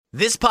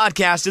This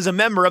podcast is a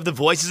member of the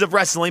Voices of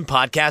Wrestling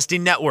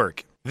Podcasting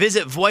Network.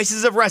 Visit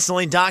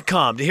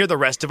voicesofwrestling.com to hear the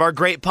rest of our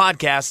great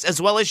podcasts,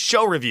 as well as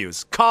show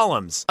reviews,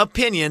 columns,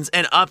 opinions,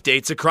 and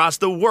updates across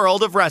the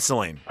world of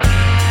wrestling.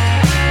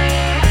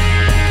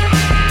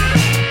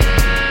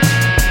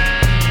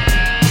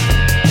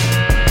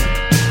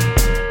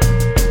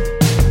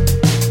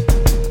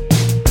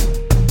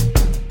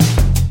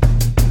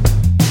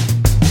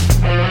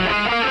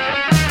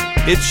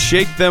 It's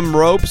Shake Them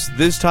Ropes.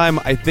 This time,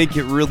 I think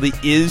it really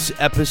is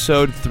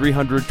episode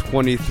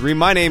 323.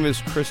 My name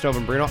is Chris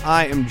Novembrino.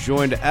 I am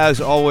joined,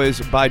 as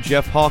always, by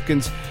Jeff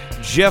Hawkins.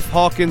 Jeff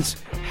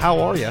Hawkins, how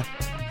are you?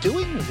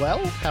 Doing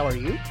well. How are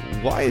you?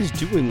 Why is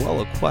doing well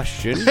a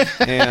question?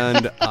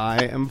 And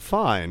I am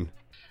fine.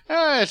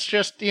 It's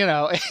just,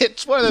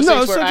 it's one of those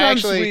things where I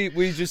actually...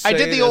 we just say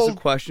it as a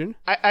question.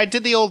 I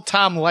did the old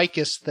Tom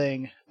Leykis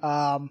thing.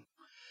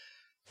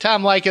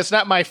 Tom Leykis,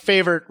 not my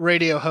favorite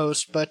radio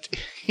host, but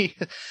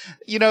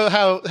you know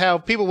how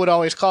people would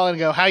always call in and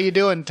go, "How you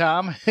doing,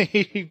 Tom?"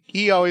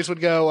 he always would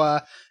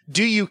go,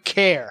 "Do you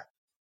care?"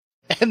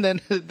 And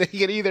then they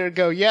could either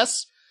go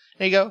yes,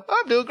 and you go,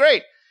 "Oh, I'm doing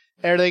great,"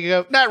 or they could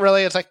go, "Not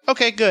really." It's like,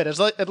 okay, good.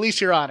 At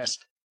least you're honest.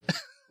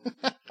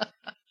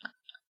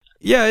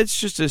 Yeah, it's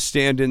just a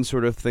stand-in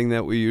sort of thing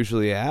that we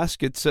usually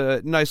ask. It's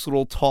a nice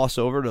little toss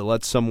over to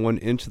let someone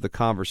into the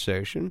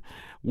conversation.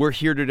 We're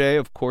here today,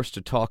 of course,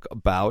 to talk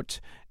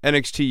about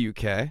NXT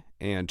UK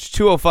and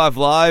 205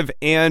 Live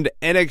and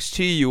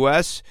NXT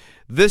US.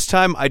 This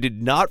time, I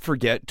did not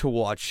forget to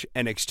watch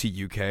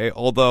NXT UK,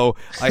 although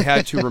I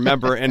had to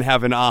remember and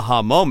have an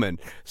aha moment.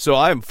 So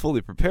I am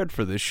fully prepared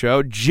for this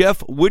show.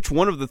 Jeff, which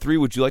one of the three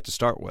would you like to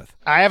start with?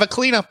 I have a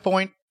cleanup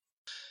point.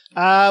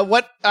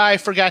 What I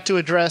forgot to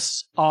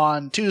address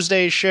on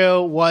Tuesday's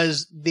show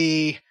was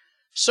the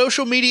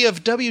social media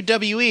of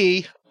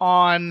WWE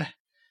on,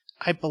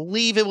 I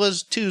believe it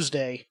was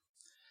Tuesday,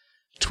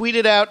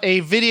 tweeted out a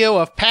video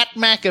of Pat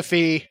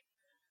McAfee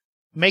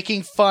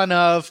making fun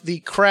of the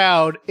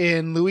crowd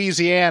in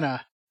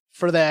Louisiana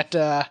for that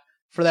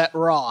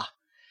Raw.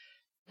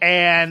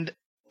 And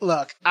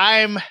look,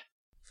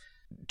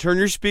 Turn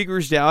your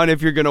speakers down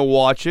if you're going to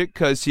watch it,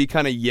 because he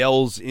kind of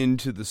yells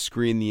into the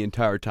screen the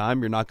entire time.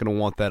 You're not going to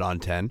want that on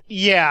 10.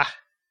 Yeah,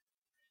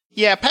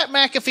 Pat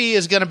McAfee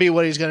is going to be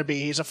what he's going to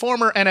be. He's a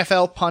former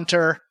NFL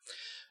punter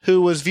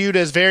who was viewed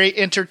as very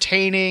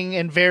entertaining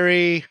and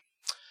very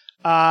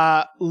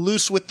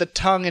loose with the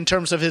tongue in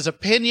terms of his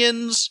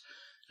opinions,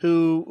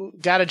 who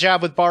got a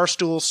job with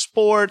Barstool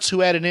Sports,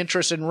 who had an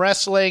interest in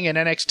wrestling, and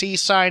NXT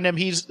signed him.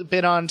 He's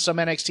been on some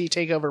NXT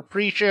TakeOver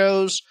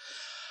pre-shows.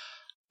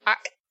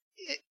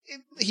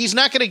 He's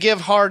not going to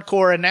give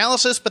hardcore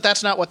analysis, but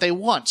that's not what they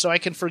want, so I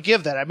can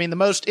forgive that. I mean, the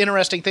most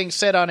interesting thing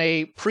said on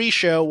a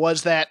pre-show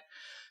was that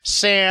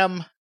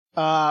Sam,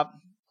 I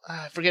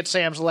forget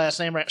Sam's last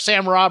name, right?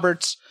 Sam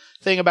Roberts'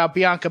 thing about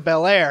Bianca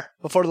Belair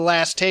before the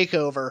last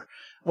TakeOver,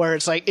 where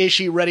it's like, is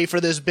she ready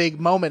for this big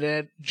moment?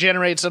 And it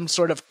generates some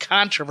sort of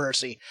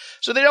controversy.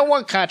 So they don't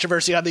want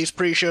controversy on these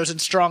pre-shows and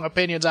strong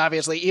opinions,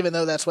 obviously, even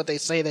though that's what they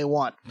say they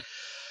want.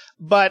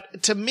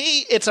 But to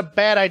me, it's a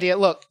bad idea.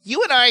 Look,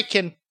 you and I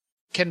can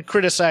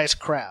criticize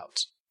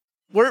crowds.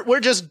 We're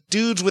just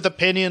dudes with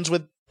opinions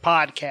with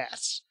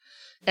podcasts.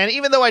 And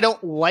even though I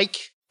don't like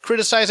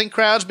criticizing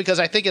crowds, because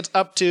I think it's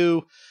up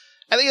to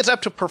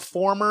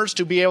performers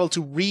to be able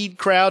to read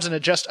crowds and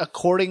adjust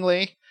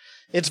accordingly.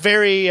 It's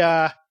very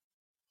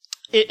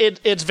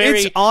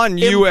it's on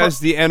you as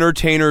the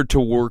entertainer to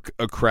work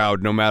a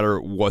crowd, no matter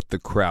what the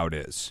crowd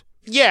is.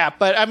 Yeah,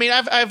 but I mean,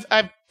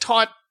 I've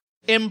taught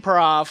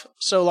improv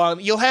so long.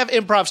 You'll have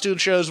improv student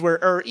shows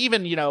where, or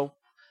even,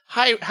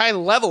 high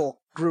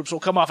level groups will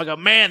come off and go,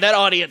 "Man, that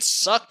audience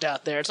sucked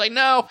out there." It's like,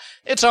 no,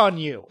 it's on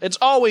you. It's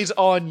always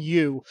on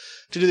you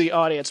to do the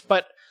audience.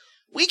 But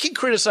we can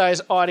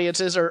criticize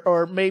audiences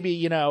or maybe,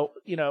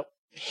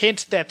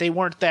 hint that they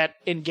weren't that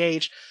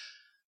engaged.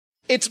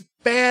 It's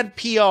bad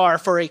PR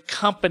for a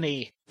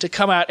company to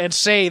come out and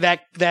say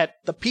that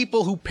the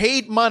people who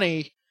paid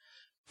money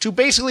to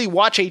basically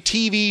watch a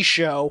TV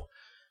show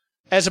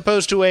as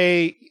opposed to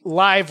a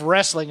live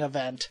wrestling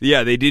event.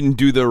 Yeah, they didn't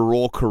do their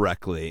role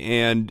correctly,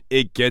 and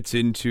it gets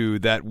into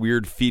that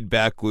weird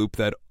feedback loop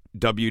that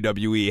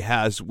WWE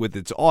has with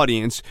its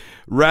audience.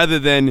 Rather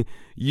than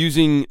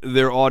using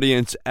their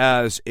audience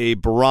as a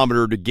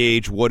barometer to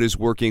gauge what is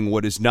working,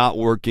 what is not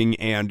working,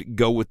 and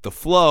go with the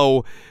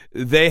flow,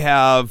 they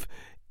have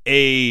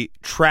a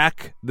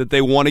track that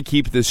they want to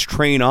keep this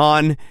train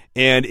on,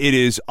 and it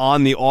is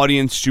on the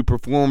audience to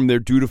perform their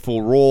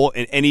dutiful role,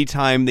 and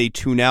anytime they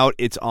tune out,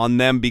 it's on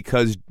them,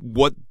 because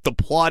what the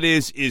plot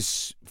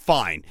is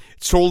fine.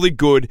 It's totally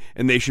good,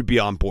 and they should be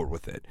on board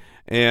with it.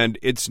 And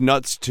it's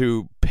nuts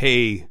to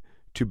pay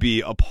to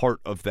be a part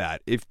of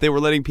that. If they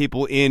were letting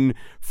people in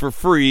for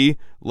free,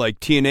 like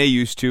TNA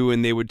used to,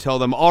 and they would tell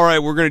them, all right,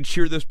 we're going to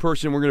cheer this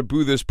person, we're going to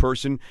boo this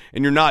person,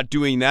 and you're not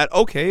doing that,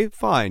 okay,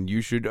 fine, you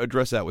should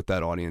address that with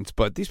that audience.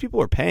 But these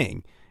people are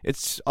paying.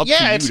 It's up to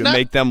you to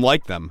make them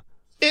like them.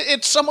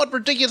 It's somewhat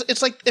ridiculous.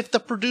 It's like if the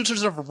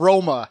producers of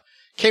Roma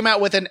came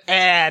out with an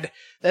ad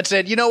that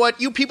said, you know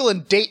what, you people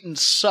in Dayton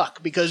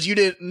suck because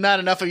not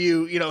enough of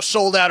you,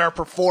 sold out our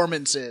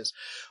performances.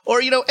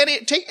 Or,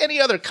 take any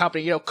other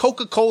company,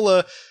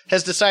 Coca-Cola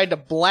has decided to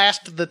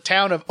blast the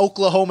town of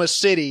Oklahoma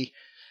City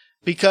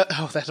because,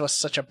 that was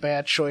such a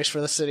bad choice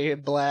for the city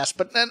and blast,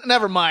 but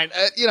never mind.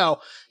 You know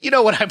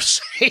what I'm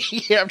saying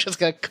here. I'm just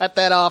going to cut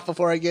that off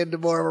before I get into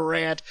more of a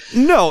rant.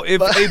 No,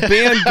 if a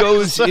band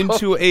goes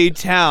into a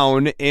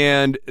town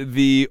and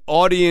the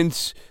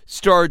audience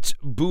starts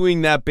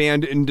booing that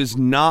band and does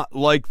not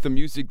like the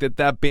music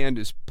that band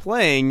is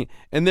playing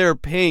and they're a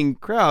paying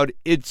crowd,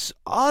 it's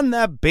on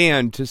that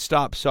band to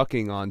stop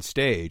sucking on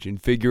stage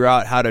and figure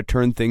out how to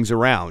turn things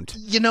around.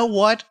 You know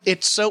what?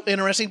 It's so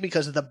interesting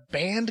because the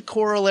band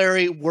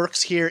corollary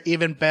works here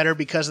even better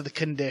because of the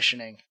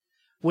conditioning.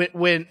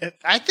 When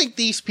I think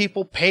these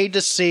people paid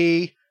to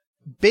see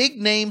big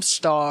name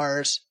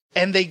stars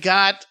and they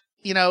got,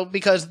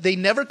 because they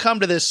never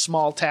come to this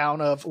small town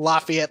of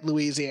Lafayette,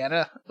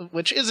 Louisiana,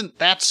 which isn't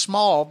that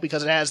small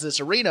because it has this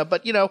arena,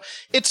 but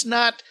it's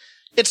not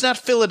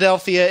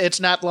Philadelphia, it's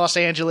not Los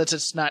Angeles,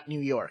 it's not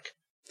New York.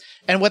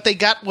 And what they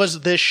got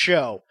was this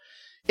show.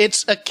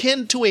 It's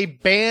akin to a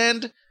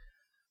band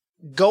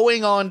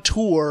going on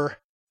tour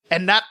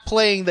and not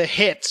playing the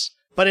hits,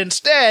 but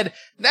instead,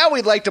 now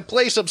we'd like to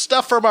play some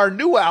stuff from our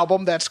new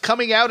album that's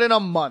coming out in a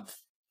month.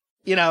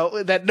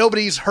 That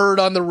nobody's heard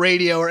on the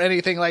radio or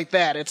anything like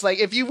that. It's like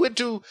if you went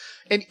to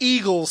an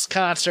Eagles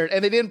concert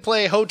and they didn't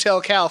play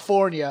Hotel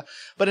California,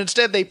 but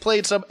instead they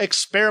played some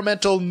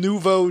experimental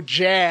nouveau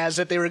jazz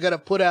that they were going to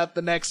put out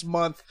the next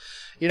month.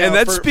 And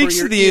that speaks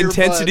to the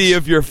intensity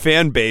of your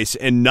fan base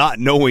and not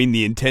knowing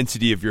the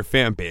intensity of your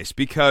fan base,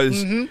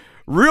 because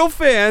real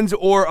fans,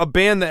 or a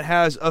band that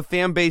has a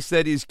fan base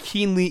that is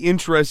keenly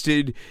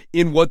interested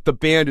in what the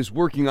band is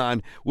working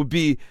on, would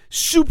be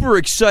super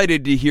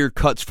excited to hear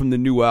cuts from the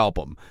new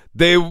album.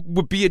 They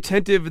would be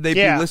attentive. They'd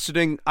be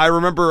listening. I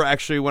remember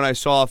actually when I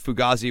saw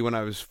Fugazi when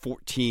I was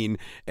 14,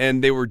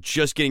 and they were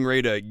just getting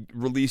ready to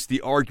release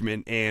The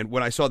Argument, and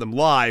when I saw them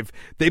live,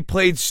 they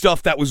played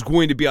stuff that was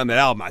going to be on that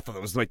album. I thought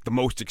it was like the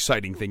most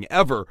exciting thing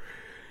ever.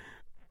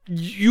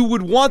 You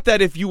would want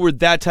that if you were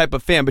that type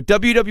of fan, but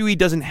WWE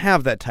doesn't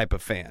have that type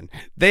of fan.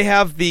 They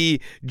have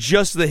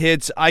just the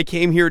hits. I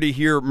came here to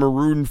hear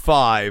Maroon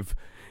 5,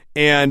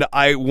 and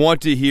I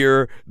want to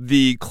hear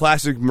the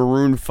classic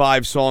Maroon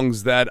 5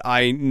 songs that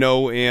I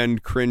know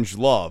and cringe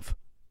love.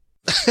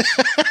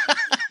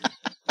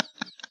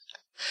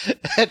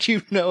 That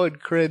you know and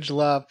cringe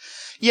love.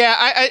 Yeah,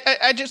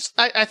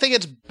 I think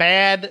it's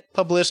bad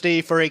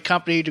publicity for a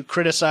company to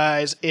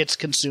criticize its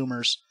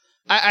consumers.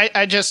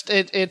 I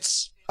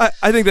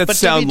think that's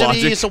sound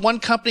logic. WWE is the one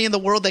company in the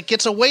world that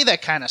gets away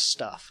that kind of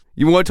stuff.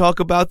 You want to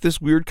talk about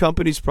this weird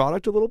company's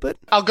product a little bit?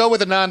 I'll go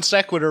with a non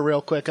sequitur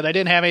real quick, and I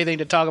didn't have anything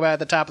to talk about at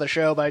the top of the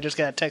show, but I just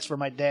got a text from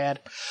my dad.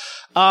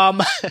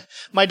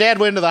 My dad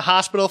went to the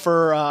hospital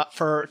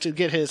to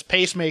get his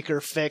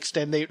pacemaker fixed,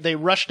 and they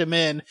rushed him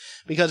in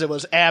because it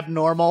was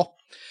abnormal.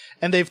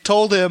 And they've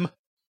told him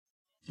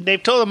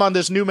on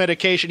this new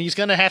medication he's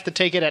going to have to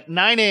take it at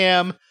 9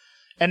 a.m.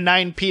 and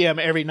 9 p.m.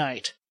 every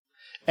night.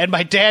 And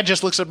my dad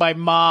just looks at my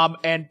mom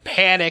and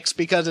panics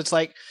because it's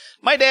like,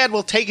 my dad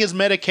will take his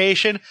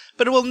medication,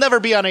 but it will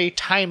never be on a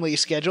timely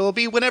schedule. It'll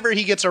be whenever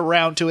he gets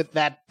around to it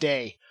that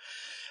day.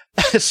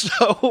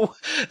 So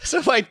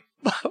my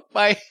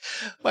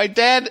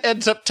dad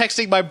ends up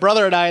texting my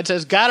brother and I and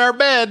says, got our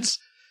meds.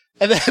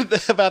 And then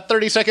about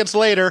 30 seconds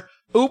later,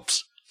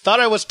 oops, thought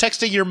I was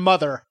texting your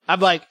mother.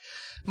 I'm like,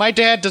 my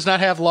dad does not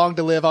have long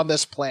to live on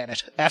this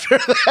planet after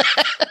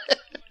that.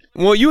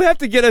 Well, you have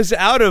to get us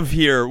out of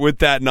here with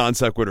that non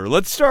sequitur.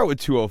 Let's start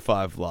with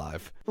 205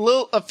 Live.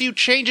 A few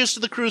changes to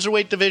the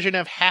Cruiserweight division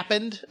have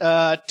happened.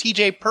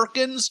 TJ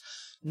Perkins,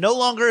 no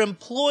longer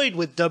employed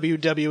with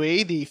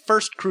WWE, the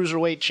first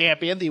Cruiserweight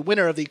champion, the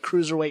winner of the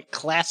Cruiserweight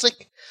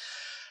Classic.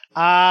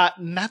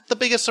 Not the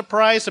biggest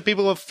surprise to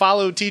people who have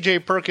followed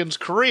TJ Perkins'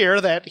 career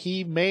that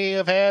he may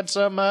have had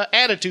some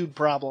attitude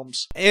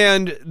problems.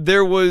 And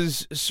there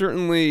was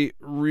certainly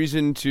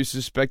reason to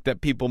suspect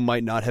that people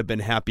might not have been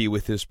happy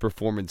with his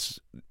performance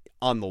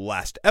on the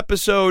last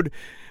episode.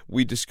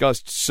 We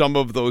discussed some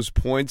of those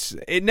points.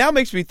 It now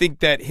makes me think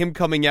that him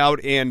coming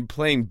out and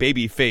playing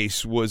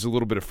babyface was a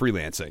little bit of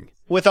freelancing.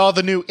 With all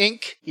the new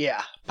ink?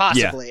 Yeah,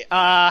 possibly.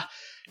 Yeah.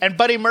 And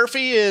Buddy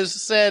Murphy has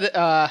said,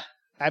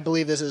 I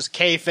believe this is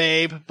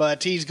kayfabe,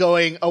 but he's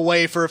going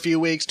away for a few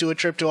weeks to a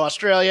trip to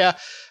Australia.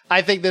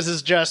 I think this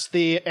is just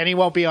and he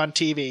won't be on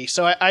TV.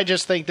 So I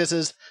just think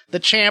the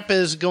champ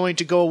is going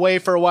to go away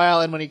for a while,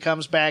 and when he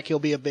comes back, he'll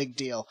be a big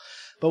deal.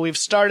 But we've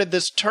started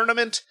this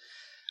tournament.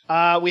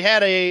 We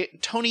had a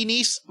Tony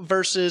Nese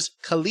versus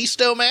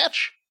Kalisto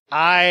match.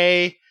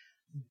 I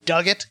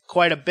dug it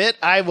quite a bit.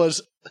 I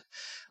was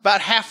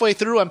about halfway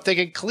through, I'm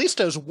thinking,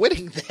 Kalisto's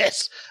winning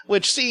this,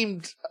 which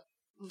seemed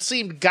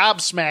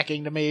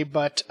gobsmacking to me,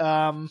 but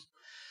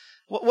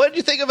what did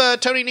you think of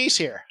Tony Nese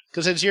here?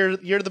 Because you're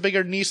the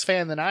bigger Nice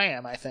fan than I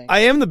am, I think.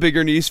 I am the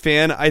bigger Nice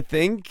fan, I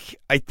think.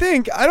 I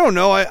don't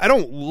know. I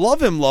don't love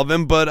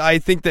him, but I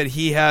think that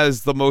he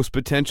has the most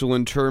potential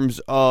in terms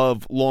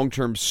of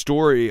long-term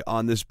story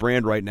on this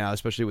brand right now,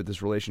 especially with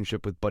this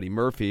relationship with Buddy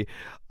Murphy.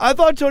 I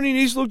thought Tony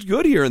Nese looked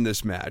good here in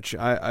this match.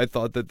 I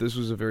thought that this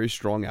was a very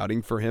strong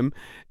outing for him.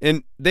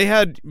 And they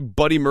had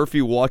Buddy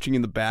Murphy watching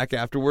in the back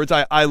afterwards.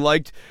 I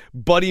liked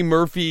Buddy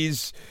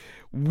Murphy's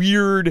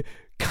weird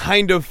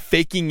kind of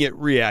faking it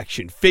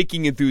reaction,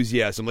 faking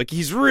enthusiasm. Like,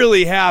 he's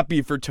really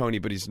happy for Tony,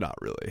 but he's not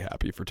really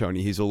happy for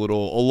Tony. He's a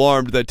little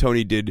alarmed that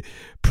Tony did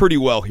pretty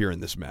well here in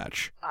this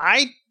match.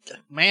 I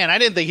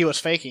didn't think he was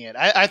faking it.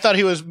 I thought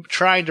he was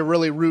trying to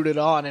really root it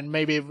on, and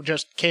maybe it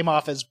just came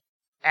off as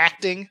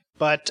acting.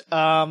 But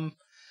no,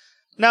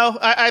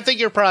 I think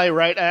you're probably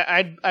right.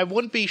 I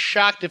wouldn't be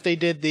shocked if they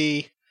did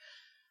the,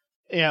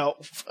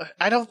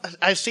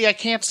 I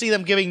can't see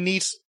them giving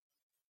Nice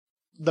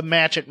the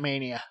match at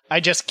Mania. I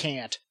just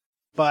can't.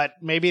 But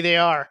maybe they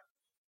are.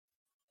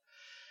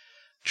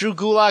 Drew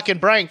Gulak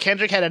and Brian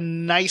Kendrick had a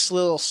nice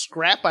little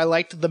scrap. I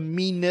liked the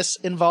meanness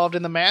involved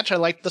in the match. I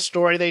liked the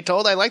story they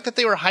told. I liked that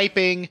they were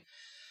hyping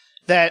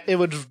that it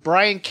was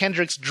Brian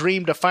Kendrick's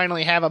dream to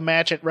finally have a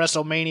match at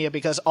WrestleMania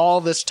because all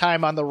this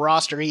time on the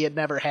roster he had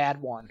never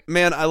had one.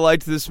 Man, I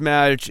liked this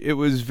match. It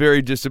was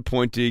very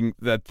disappointing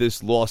that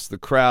this lost the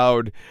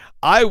crowd.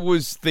 I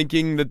was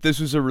thinking that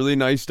this was a really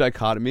nice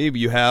dichotomy.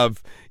 You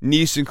have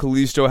Nice and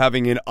Kalisto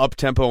having an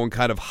up-tempo and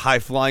kind of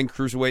high-flying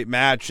cruiserweight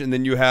match, and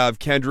then you have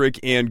Kendrick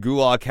and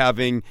Gulak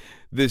having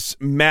this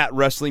mat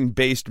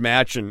wrestling-based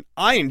match, and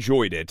I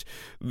enjoyed it.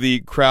 The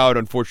crowd,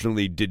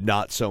 unfortunately, did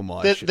not so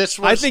much. This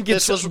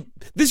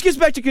gets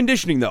back to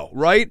conditioning, though,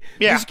 right?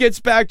 Yeah. This gets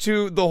back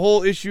to the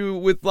whole issue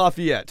with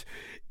Lafayette.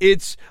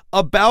 It's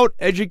about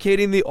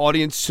educating the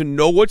audience to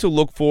know what to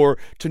look for,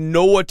 to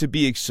know what to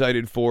be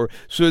excited for,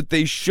 so that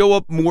they show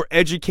up more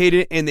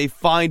educated and they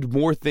find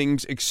more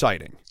things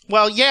exciting.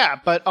 Well, yeah,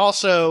 but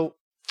also,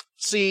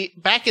 see,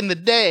 back in the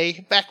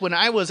day, back when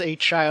I was a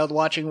child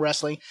watching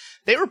wrestling,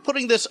 they were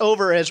putting this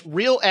over as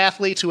real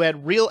athletes who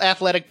had real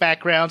athletic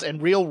backgrounds and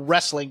real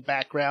wrestling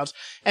backgrounds,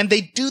 and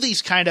they do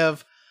these kind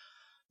of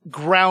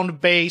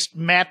ground-based,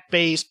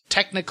 mat-based,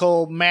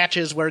 technical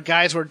matches where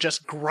guys were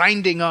just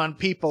grinding on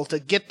people to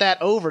get that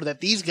over,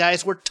 that these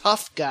guys were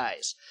tough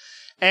guys.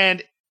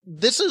 And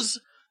this is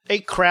a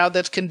crowd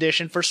that's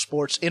conditioned for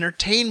sports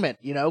entertainment.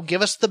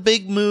 Give us the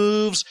big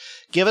moves,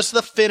 give us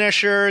the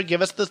finisher,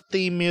 give us the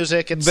theme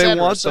music, etc.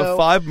 They want the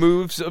 5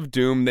 moves of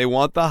doom, they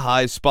want the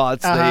high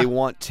spots, they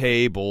want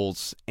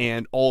tables,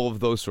 and all of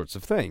those sorts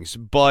of things.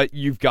 But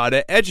you've got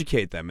to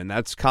educate them, and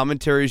that's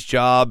commentary's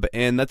job,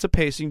 and that's a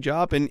pacing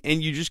job, and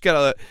you just got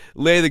to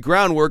lay the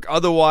groundwork.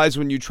 Otherwise,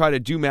 when you try to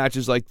do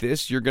matches like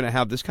this, you're going to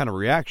have this kind of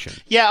reaction.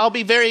 Yeah, I'll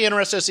be very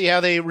interested to see how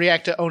they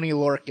react to Oney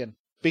Lorcan,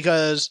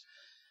 because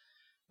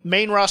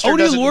main roster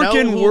doesn't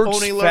know who works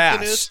Oney Lorcan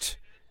fast. is.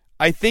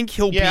 I think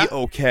he'll be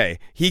okay.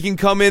 He can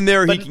come in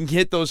there, he can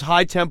hit those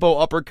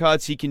high-tempo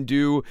uppercuts, he can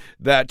do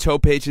that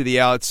tope to the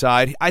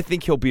outside. I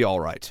think he'll be all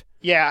right.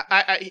 Yeah,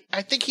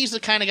 I think he's the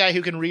kind of guy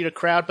who can read a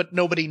crowd, but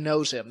nobody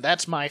knows him.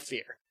 That's my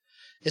fear,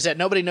 is that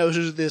nobody knows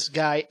who this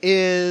guy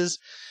is.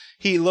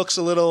 He looks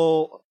a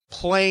little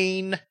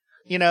plain,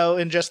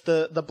 in just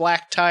the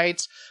black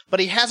tights, but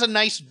he has a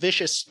nice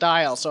vicious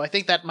style, so I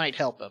think that might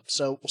help him.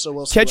 So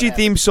we'll see. Catchy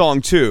theme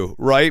song too,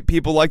 right?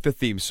 People like the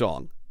theme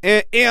song.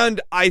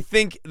 And I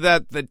think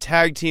that the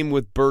tag team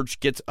with Burch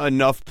gets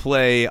enough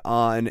play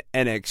on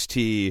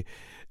NXT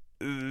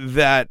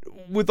that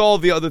with all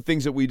the other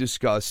things that we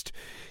discussed,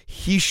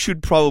 he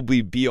should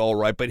probably be all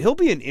right, but he'll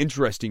be an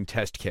interesting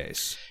test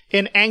case.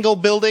 In Angle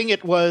Building,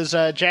 it was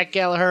Jack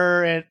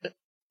Gallagher and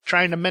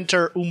trying to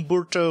mentor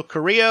Humberto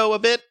Carrillo a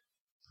bit.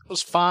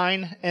 Was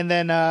fine. And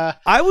then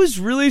I was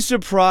really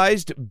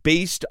surprised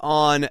based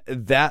on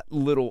that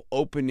little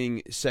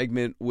opening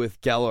segment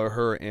with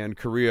Gallagher and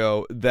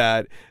Carrillo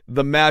that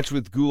the match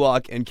with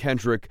Gulak and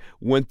Kendrick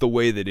went the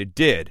way that it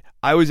did.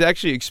 I was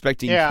actually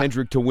expecting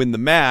Kendrick to win the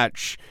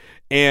match,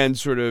 and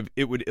sort of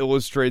it would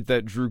illustrate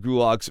that Drew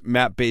Gulak's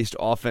mat-based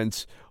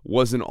offense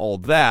wasn't all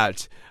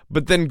that,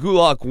 but then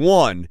Gulak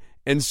won,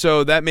 and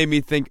so that made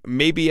me think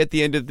maybe at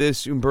the end of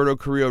this Humberto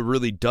Carrillo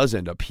really does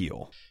end up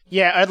heel.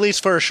 Yeah, at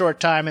least for a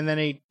short time, and then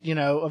he,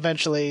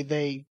 eventually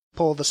they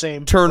pull the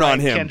same turn on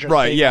him, Kendrick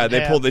right? Yeah,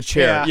 they pull the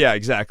chair. Yeah,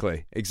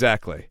 exactly.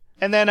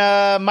 And then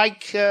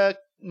Mike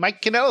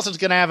Kanellis is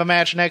going to have a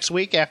match next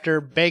week after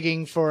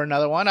begging for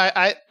another one.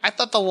 I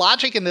thought the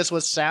logic in this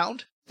was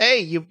sound. Hey,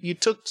 you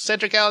took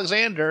Cedric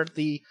Alexander,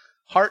 the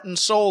heart and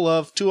soul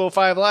of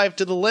 205 Live,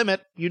 to the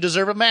limit. You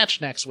deserve a match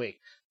next week.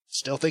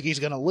 Still think he's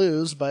going to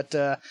lose, but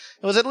it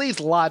was at least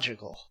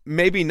logical.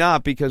 Maybe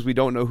not, because we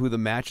don't know who the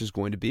match is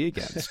going to be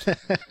against.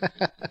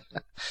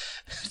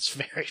 It's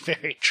very,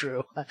 very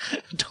true.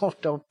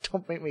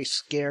 Don't make me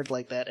scared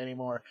like that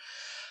anymore.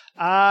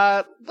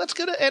 Let's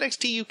go to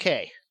NXT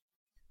UK.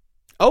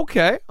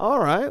 Okay, all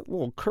right.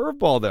 Little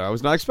curveball there. I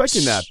was not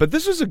expecting that, but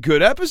this was a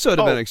good episode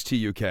of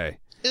NXT UK.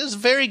 It was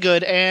very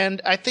good,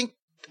 and I think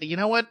you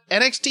know what?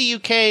 NXT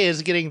UK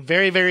is getting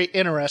very, very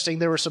interesting.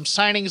 There were some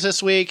signings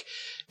this week.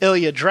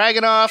 Ilya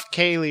Dragunov,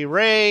 Kaylee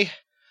Ray,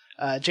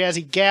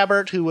 Jazzy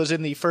Gabbert, who was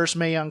in the first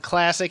Mae Young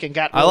Classic and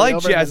got really I like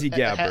over Jazzy and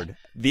Gabbert,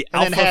 the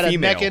and alpha then had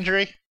female. a neck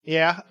injury.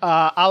 Yeah.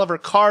 Oliver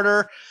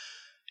Carter.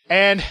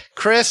 And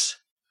Chris,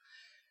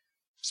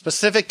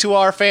 specific to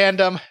our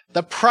fandom,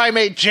 the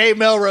primate Jay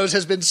Melrose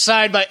has been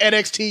signed by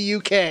NXT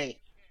UK.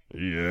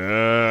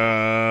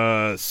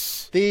 Yes.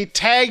 The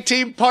tag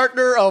team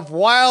partner of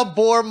Wild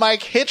Boar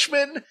Mike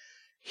Hitchman,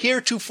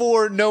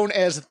 heretofore known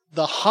as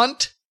The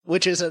Hunt,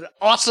 which is an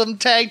awesome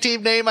tag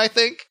team name, I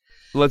think.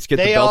 Let's get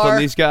the belt on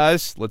these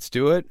guys. Let's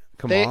do it.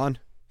 Come on.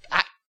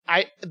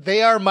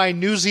 They are my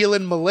New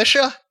Zealand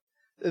militia.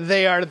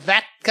 They are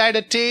that kind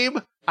of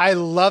team. I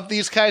love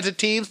these kinds of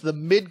teams. The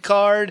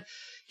mid-card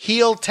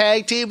heel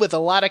tag team with a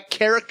lot of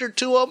character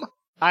to them.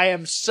 I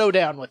am so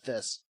down with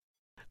this.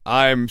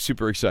 I'm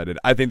super excited.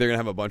 I think they're going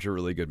to have a bunch of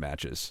really good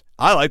matches.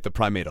 I like the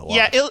primate a lot.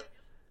 Yeah,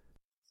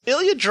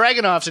 Ilya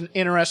Dragunov's an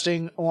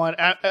interesting one,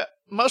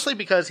 mostly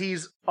because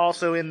he's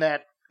also in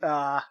that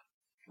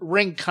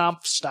ring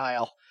comp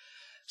style.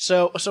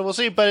 So we'll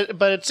see.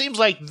 But it seems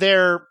like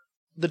the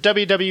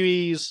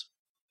WWE's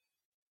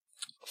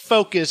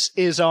focus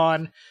is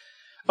on,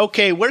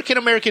 okay, where can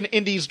American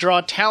indies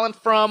draw talent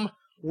from?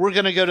 We're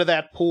going to go to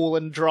that pool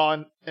and draw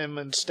him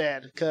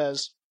instead,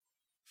 because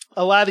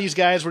a lot of these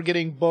guys were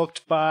getting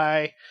booked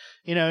by,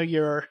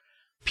 your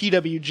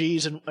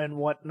PWGs and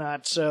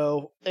whatnot.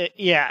 So,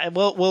 yeah,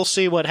 we'll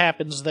see what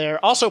happens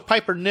there. Also,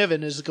 Piper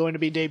Niven is going to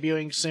be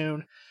debuting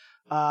soon,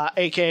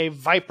 aka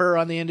Viper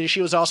on the indies.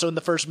 She was also in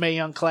the first Mae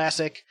Young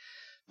Classic.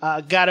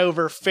 Got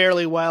over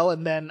fairly well,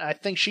 and then I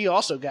think she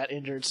also got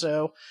injured.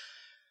 So,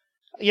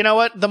 you know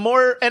what? The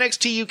more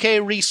NXT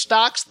UK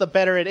restocks, the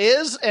better it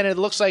is, and it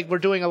looks like we're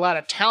doing a lot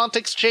of talent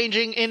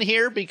exchanging in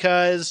here,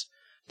 because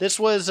this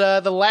was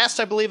the last,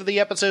 I believe, of the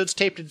episodes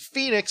taped in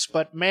Phoenix,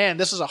 but man,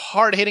 this is a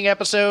hard-hitting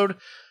episode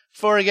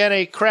for, again,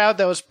 a crowd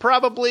that was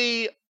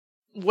probably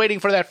waiting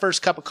for that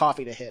first cup of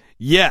coffee to hit.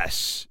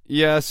 Yes,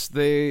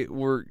 they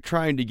were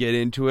trying to get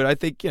into it. I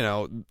think,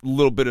 a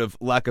little bit of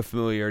lack of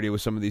familiarity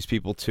with some of these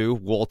people, too.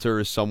 Walter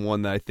is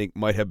someone that I think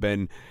might have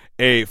been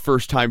a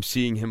first-time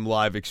seeing him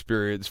live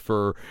experience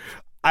for,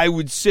 I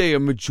would say, a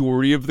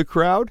majority of the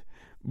crowd.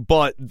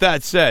 But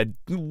that said,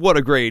 what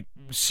a great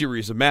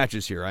series of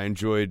matches here. I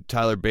enjoyed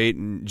Tyler Bate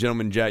and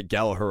Gentleman Jack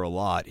Gallagher a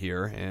lot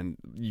here, and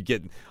you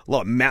get a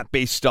lot of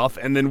map-based stuff,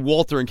 and then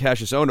Walter and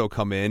Cassius Ohno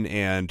come in,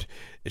 and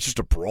it's just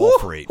a brawl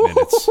for 8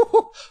 minutes.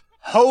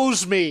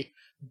 Hose me.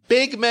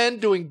 Big men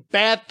doing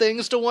bad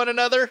things to one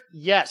another?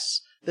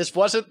 Yes. This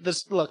wasn't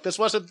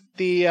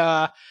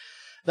the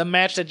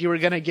match that you were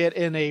going to get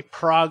in a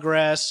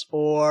Progress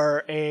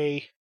or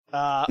a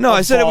No,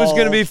 I said it was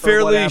going to be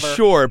fairly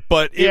short,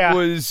 but it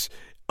was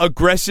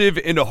aggressive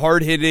and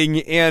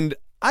hard-hitting, and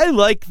I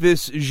like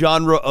this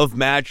genre of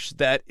match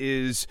that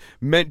is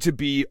meant to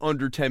be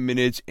under 10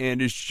 minutes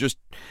and is just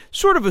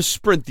sort of a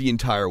sprint the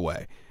entire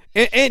way.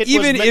 And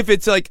even if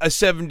it's like a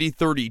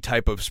 70-30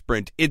 type of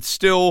sprint, it's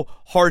still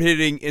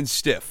hard-hitting and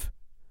stiff.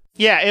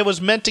 Yeah, it was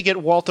meant to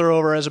get Walter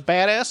over as a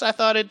badass. I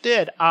thought it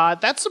did.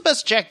 That's the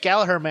best Jack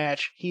Gallagher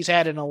match he's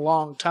had in a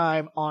long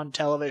time on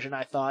television,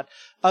 I thought,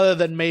 other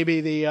than maybe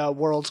the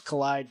Worlds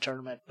Collide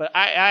tournament. But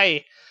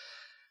I'd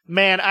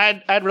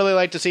really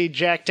like to see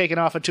Jack taking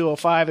off a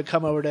 205 and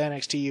come over to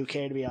NXT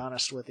UK, to be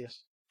honest with you.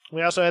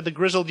 We also had the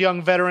Grizzled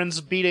Young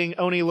Veterans beating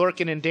Oney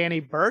Lorcan and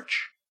Danny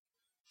Burch.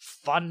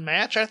 Fun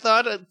match, I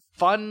thought.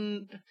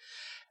 Fun.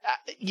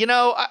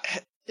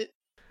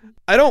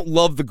 I don't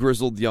love the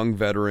Grizzled Young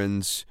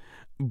Veterans,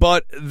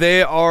 but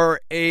they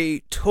are a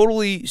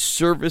totally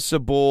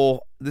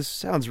serviceable, this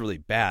sounds really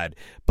bad,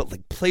 but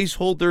like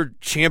placeholder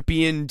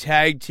champion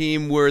tag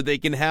team where they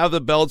can have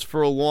the belts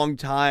for a long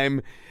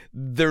time.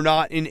 They're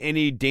not in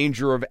any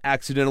danger of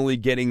accidentally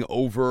getting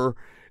over.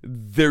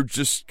 They're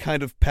just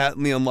kind of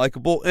patently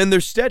unlikable, and they're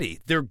steady.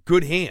 They're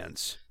good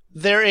hands.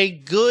 They're a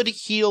good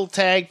heel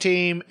tag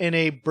team in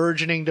a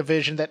burgeoning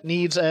division that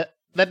needs a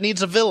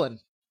villain.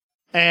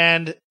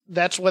 And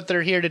that's what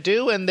they're here to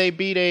do, and they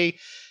beat a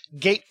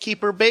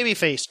gatekeeper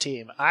babyface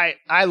team.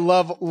 I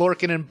love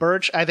Lorcan and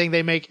Burch. I think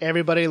they make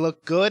everybody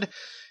look good.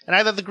 And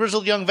I thought the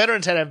Grizzled Young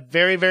Veterans had a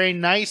very, very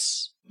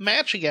nice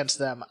match against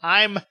them.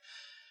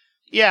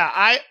 They're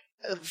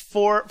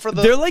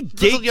like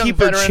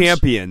gatekeeper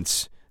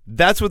champions.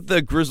 That's what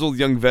the Grizzled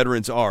Young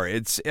Veterans are.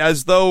 It's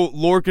as though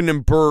Lorcan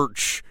and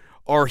Burch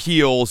are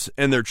heels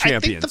and they're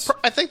champions.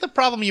 I think the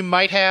problem you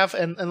might have,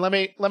 and let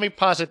me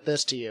posit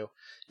this to you,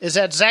 is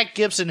that Zach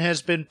Gibson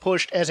has been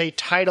pushed as a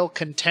title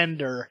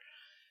contender,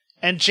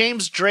 and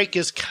James Drake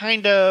is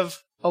kind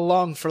of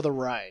along for the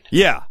ride.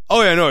 Yeah.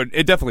 Oh, yeah, no,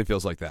 it definitely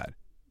feels like that.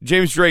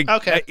 James Drake,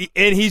 okay.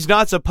 And he's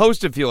not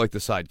supposed to feel like the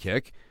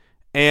sidekick.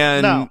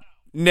 And I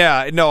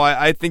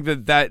think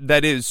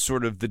that is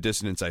sort of the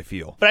dissonance I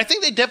feel. But I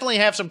think they definitely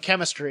have some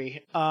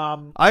chemistry.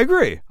 I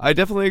agree. I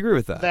definitely agree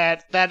with that.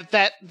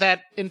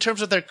 That in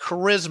terms of their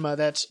charisma,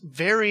 that's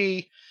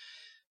very,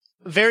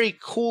 very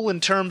cool in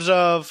terms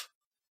of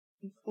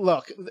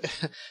look,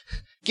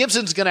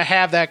 Gibson's going to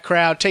have that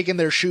crowd taking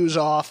their shoes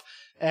off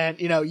and,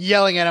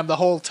 yelling at him the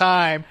whole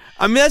time.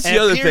 I mean, that's the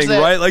other thing,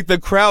 right? Like, the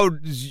crowd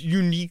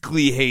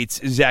uniquely hates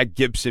Zach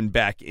Gibson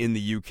back in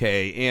the UK.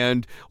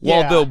 And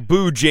while they'll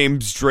boo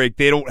James Drake,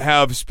 they don't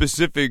have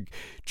specific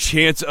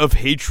chance of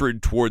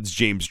hatred towards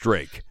James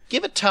Drake.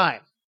 Give it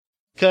time.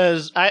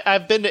 Because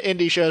I've been to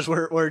indie shows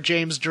where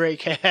James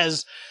Drake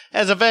has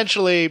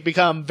eventually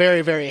become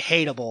very, very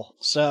hateable.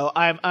 So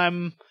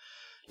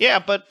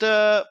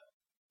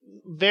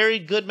very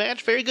good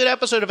match, very good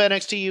episode of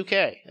NXT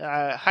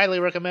UK. Highly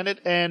recommend it.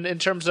 And in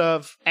terms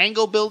of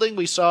angle building,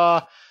 we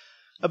saw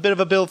a bit of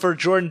a build for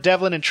Jordan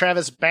Devlin and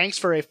Travis Banks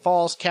for a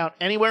Falls Count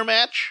Anywhere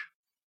match.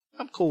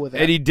 I'm cool with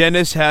that. Eddie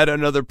Dennis had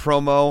another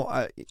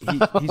promo.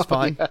 He's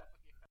fine.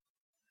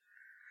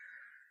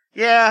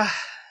 Yeah.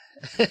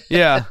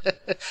 Yeah.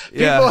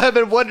 People have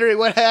been wondering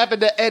what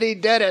happened to Eddie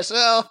Dennis.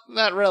 Well,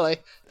 not really.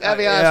 I'll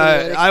be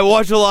honest with you. I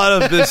watch a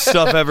lot of this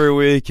stuff every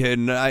week,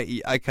 and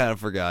I kind of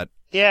forgot.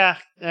 Yeah,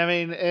 I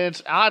mean,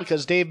 it's odd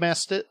because Dave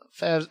Mastiff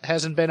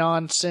hasn't been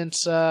on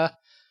since that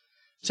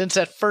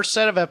first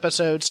set of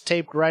episodes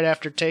taped right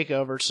after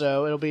TakeOver,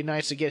 so it'll be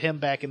nice to get him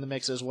back in the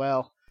mix as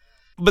well.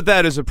 But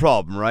that is a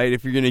problem, right?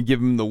 If you're going to give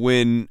him the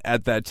win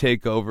at that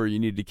TakeOver, you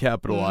need to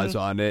capitalize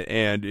on it,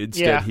 and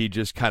instead he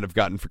just kind of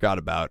forgot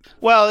about.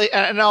 Well,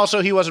 and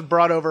also he wasn't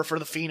brought over for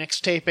the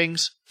Phoenix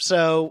tapings,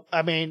 so,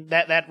 I mean,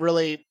 that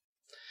really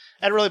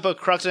put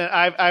crux in it.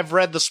 I've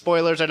read the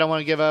spoilers. I don't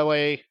want to give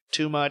away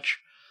too much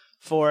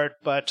for it,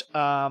 but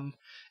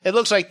it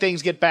looks like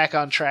things get back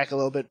on track a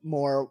little bit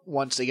more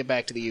once they get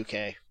back to the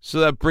UK. So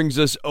that brings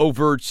us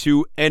over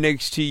to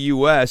NXT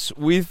US.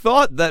 We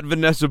thought that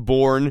Vanessa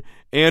Bourne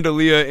and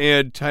Aaliyah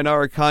and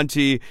Tainara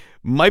Conti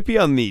might be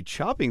on the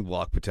chopping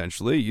block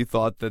potentially. You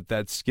thought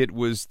that skit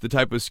was the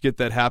type of skit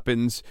that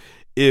happens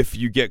if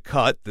you get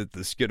cut, that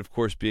the skit, of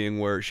course, being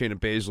where Shayna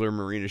Baszler,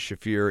 Marina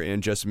Shafir,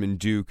 and Jessamine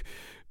Duke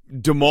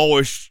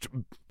demolished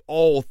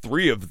all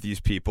three of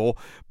these people,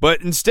 but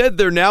instead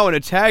they're now in a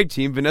tag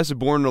team. Vanessa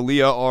Bourne and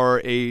Aaliyah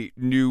are a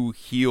new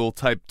heel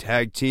type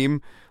tag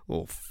team, a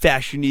little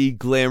fashiony,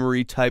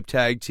 glamoury type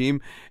tag team,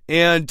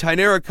 and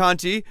Tainara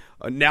Conti,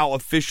 now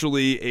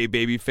officially a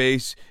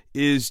babyface,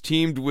 is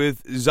teamed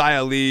with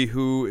Xia Li,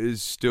 who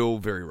is still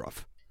very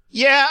rough.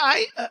 Yeah,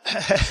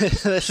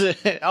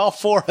 all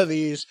four of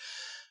these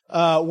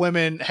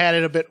women had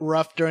it a bit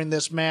rough during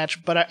this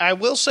match, but I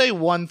will say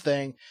one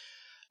thing.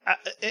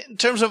 In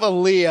terms of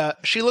Aaliyah,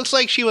 she looks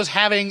like she was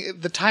having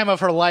the time of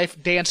her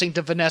life dancing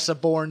to Vanessa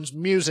Bourne's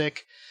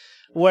music,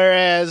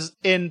 whereas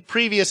in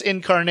previous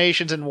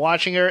incarnations and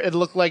watching her, it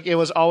looked like it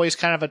was always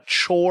kind of a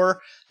chore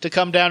to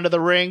come down to the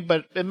ring,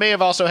 but it may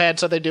have also had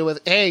something to do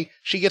with, hey,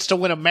 she gets to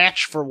win a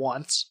match for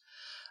once.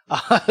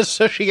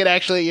 So she could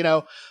actually,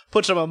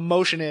 put some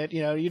emotion in it.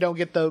 You don't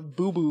get the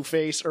boo-boo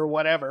face or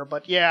whatever.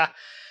 But yeah,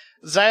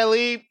 Xia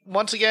Li,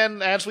 once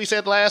again, as we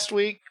said last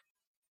week,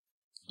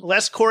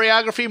 less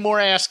choreography, more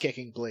ass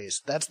kicking,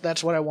 please.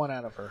 That's what I want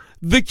out of her.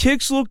 The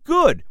kicks look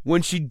good.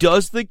 When she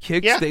does the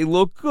kicks, they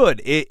look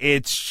good.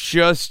 It's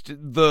just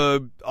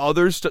the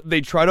other stuff.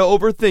 They try to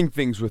overthink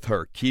things with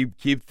her.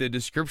 Keep the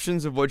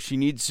descriptions of what she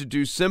needs to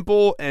do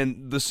simple,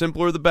 and the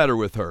simpler the better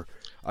with her.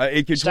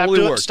 It can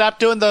totally work. Stop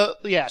doing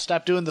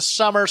the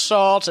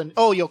somersaults, and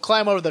you'll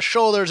climb over the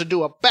shoulders and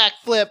do a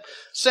backflip,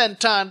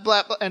 senton,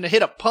 blah, blah, and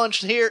hit a punch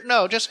here.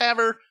 No, just have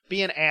her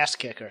be an ass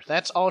kicker.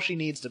 That's all she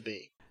needs to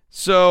be.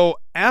 So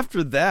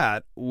after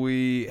that,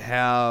 we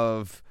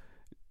have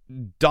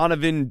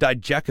Donovan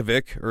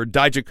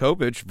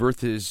Dijakovic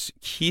versus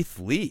Keith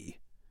Lee.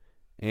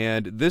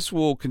 And this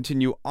will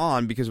continue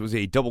on because it was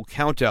a double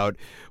countout,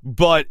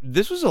 but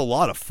this was a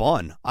lot of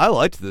fun. I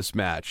liked this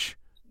match.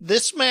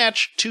 This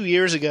match 2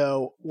 years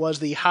ago was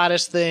the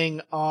hottest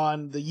thing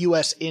on the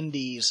U.S.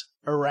 Indies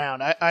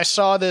around. I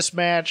saw this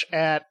match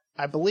at,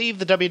 I believe,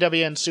 the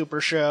WWN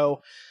Super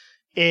Show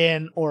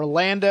in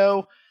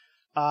Orlando.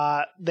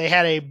 They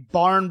had a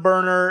barn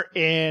burner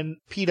in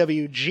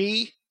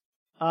PWG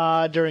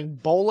during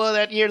BOLA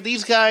that year.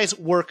 These guys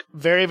work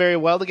very, very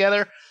well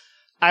together.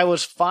 I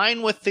was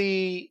fine with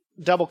the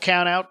double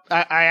count out.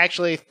 I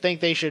actually think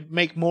they should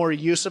make more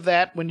use of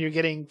that when you're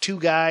getting two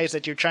guys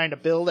that you're trying to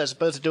build, as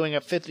opposed to doing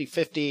a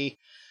 50-50,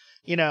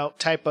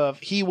 type of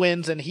he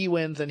wins and he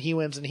wins and he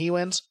wins and he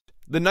wins.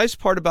 The nice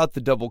part about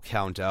the double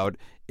count out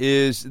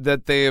is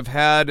that they have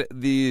had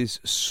these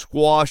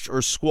squash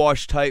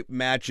type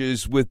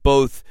matches with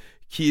both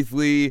Keith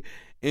Lee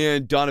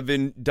and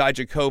Donovan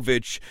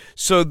Dijakovic.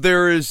 So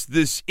there is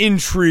this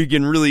intrigue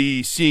in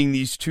really seeing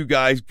these two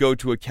guys go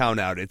to a count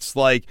out. It's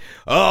like,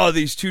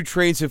 these two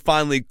trains have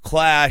finally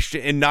clashed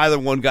and neither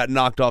one got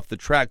knocked off the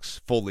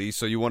tracks fully.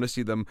 So you want to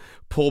see them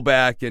pull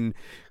back and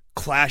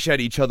clash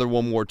at each other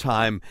one more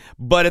time.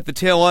 But at the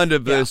tail end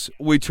of this,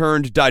 we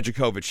turned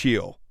Dijakovic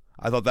heel.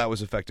 I thought that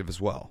was effective as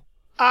well.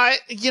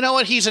 You know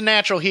what? He's a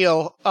natural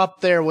heel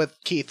up there with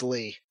Keith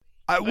Lee.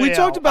 We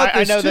talked about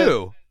this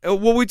too.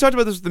 Well, we talked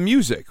about this with the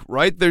music,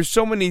 right? There's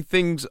so many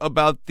things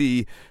about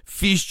the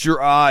Feast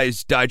Your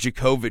Eyes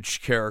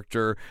Dijakovic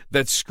character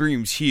that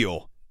screams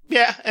heel.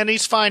 Yeah, and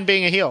he's fine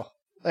being a heel.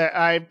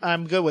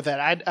 I'm good with that.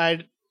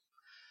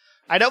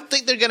 I don't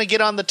think they're going to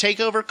get on the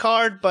TakeOver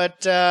card,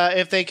 but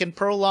if they can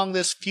prolong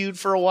this feud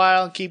for a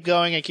while and keep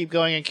going and keep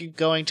going and keep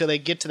going till they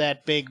get to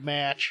that big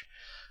match.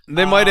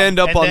 They might end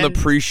up on the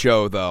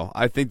pre-show, though.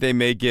 I think they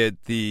may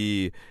get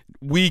the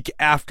week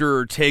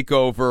after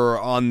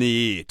TakeOver on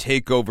the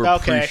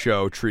TakeOver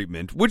pre-show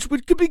treatment, which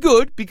could be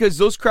good because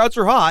those crowds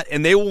are hot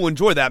and they will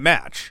enjoy that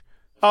match.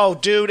 Oh,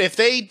 dude, if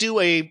they do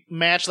a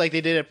match like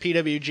they did at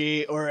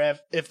PWG or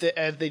if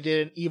they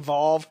did an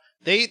Evolve,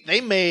 they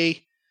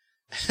may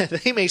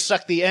they may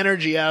suck the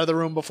energy out of the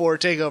room before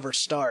TakeOver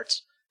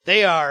starts.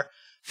 They are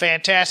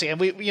fantastic, and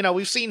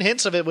we've seen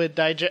hints of it with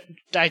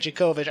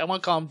Dijakovic. I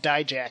want to call him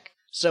Dijak.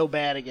 So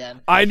bad again.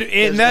 And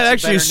that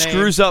actually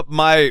screws up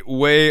my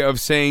way of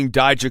saying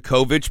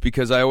Dijakovic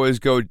because I always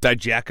go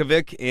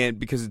Dijakovic, and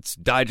because it's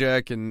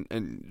Dijak and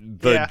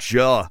the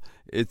ja,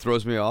 it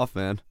throws me off,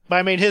 man. But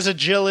I mean, his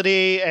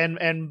agility and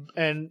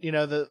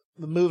the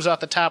moves off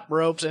the top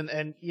ropes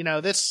and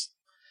this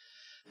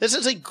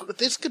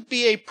could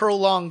be a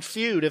prolonged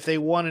feud if they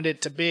wanted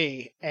it to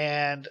be.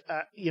 And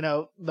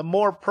the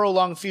more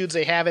prolonged feuds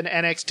they have in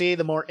NXT,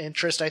 the more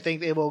interest I think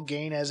they will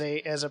gain as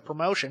a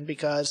promotion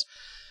because.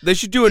 They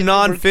should do a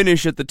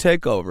non-finish at the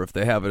TakeOver if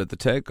they have it at the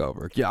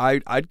TakeOver. Yeah,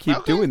 I'd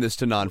keep doing this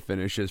to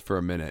non-finishes for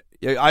a minute.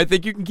 Yeah, I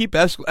think you can keep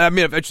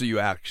eventually you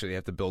actually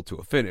have to build to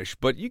a finish,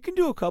 but you can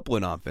do a couple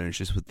of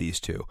non-finishes with these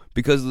two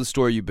because of the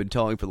story you've been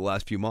telling for the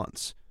last few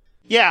months.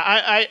 Yeah,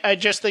 I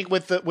just think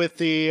with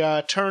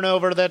the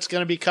turnover that's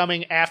going to be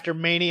coming after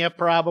Mania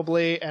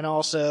probably, and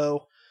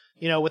also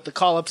with the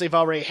call-ups they've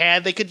already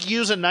had, they could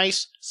use a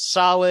nice,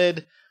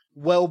 solid,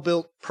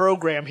 well-built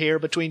program here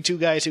between two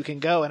guys who can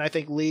go, and I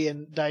think Lee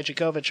and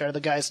Dijakovic are the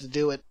guys to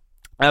do it.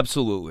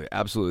 Absolutely.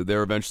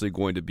 They're eventually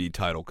going to be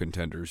title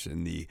contenders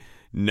in the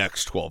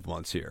next 12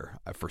 months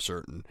here, for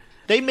certain.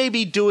 They may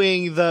be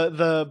doing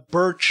the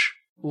Birch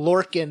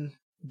Lorcan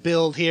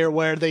build here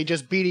where they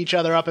just beat each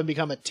other up and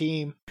become a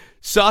team.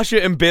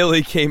 Sasha and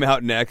Bayley came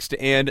out next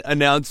and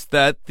announced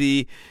that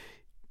the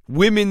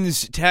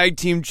Women's Tag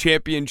Team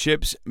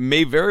Championships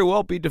may very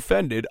well be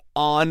defended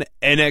on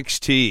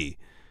NXT.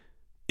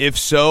 If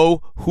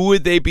so, who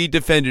would they be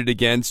defended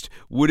against?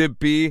 Would it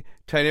be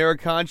Tainara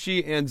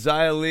Conchi and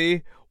Xia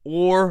Li,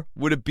 or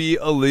would it be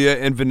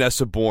Aaliyah and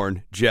Vanessa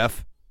Bourne?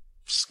 Jeff?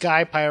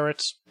 Sky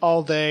Pirates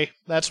all day.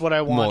 That's what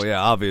I want. Well,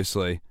 yeah,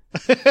 obviously.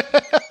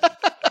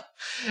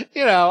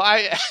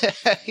 I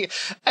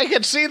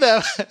can see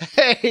them.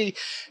 Hey,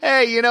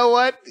 you know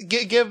what?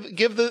 Give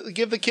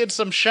the kids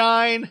some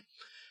shine.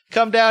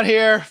 Come down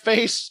here,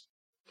 face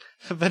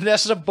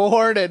Vanessa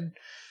Bourne and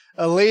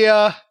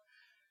Aaliyah.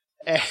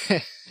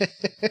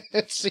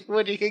 And see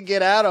what you can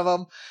get out of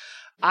them.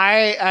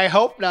 I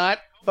hope not.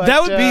 But,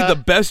 that would be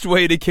the best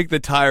way to kick the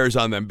tires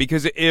on them,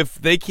 because if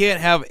they can't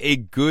have a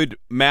good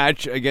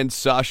match against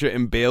Sasha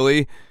and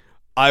Bayley,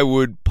 I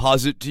would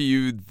posit to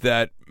you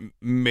that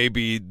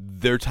maybe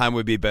their time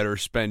would be better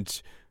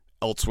spent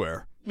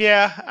elsewhere.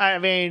 Yeah, I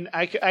mean,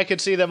 I could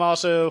see them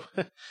also,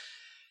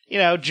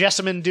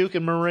 Jessamine Duke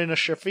and Marina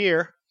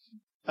Shafir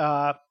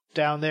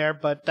down there,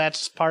 but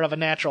that's part of a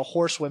natural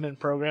horsewomen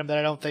program that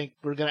I don't think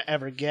we're going to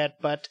ever get.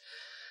 But,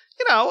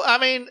 I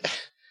mean,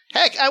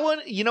 heck, I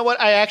wouldn't, you know what?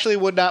 I actually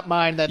would not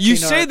mind that. You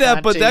say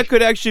that, but that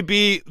could actually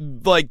be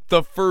like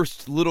the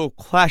first little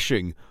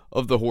clashing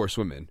of the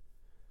horsewomen.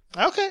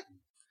 Okay.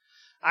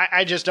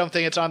 I just don't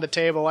think it's on the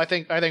table. I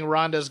think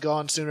Ronda's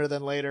gone sooner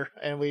than later,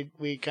 and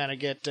we kind of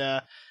get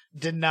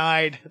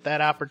denied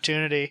that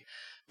opportunity.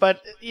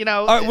 But,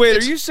 wait,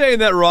 are you saying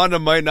that Ronda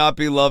might not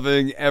be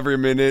loving every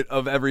minute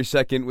of every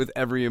second with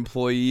every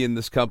employee in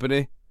this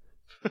company?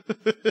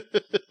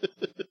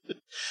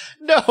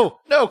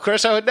 No,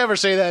 Chris, I would never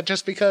say that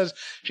just because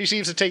she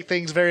seems to take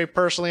things very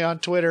personally on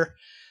Twitter,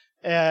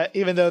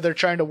 even though they're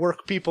trying to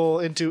work people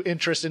into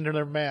interest in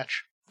their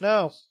match.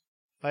 No.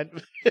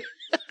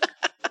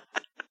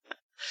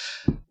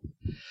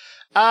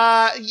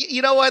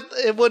 You know what?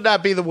 It would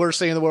not be the worst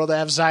thing in the world to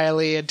have Xia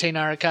Li and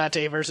Tainara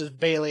Conti versus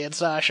Bayley and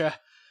Sasha.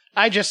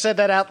 I just said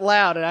that out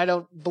loud, and I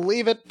don't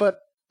believe it, but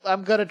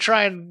I'm going to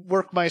try and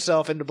work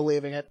myself into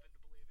believing it.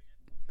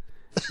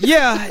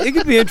 Yeah, it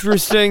could be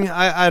interesting.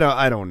 I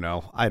don't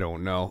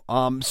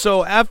know.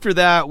 So after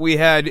that, we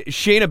had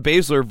Shayna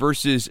Baszler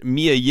versus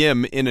Mia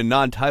Yim in a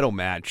non-title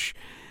match.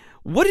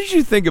 What did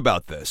you think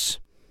about this?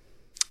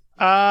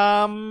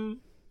 I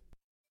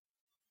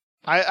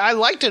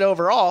liked it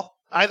overall.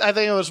 I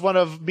think it was one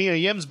of Mia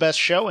Yim's best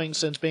showings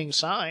since being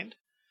signed.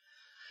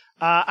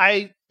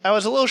 I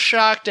was a little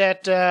shocked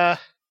at there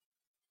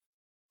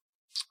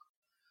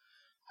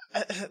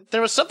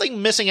was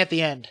something missing at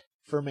the end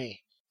for me.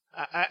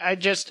 I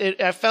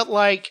felt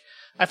like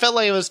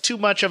it was too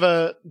much of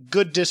a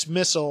good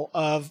dismissal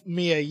of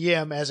Mia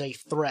Yim as a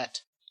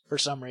threat for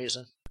some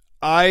reason.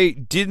 I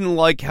didn't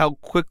like how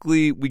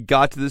quickly we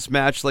got to this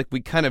match. Like, we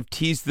kind of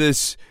teased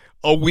this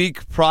a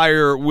week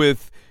prior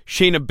with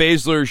Shayna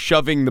Baszler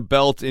shoving the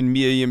belt in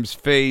Mia Yim's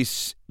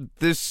face.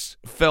 This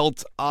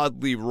felt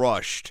oddly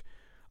rushed.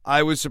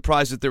 I was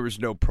surprised that there was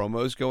no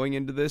promos going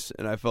into this,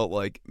 and I felt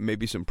like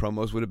maybe some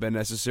promos would have been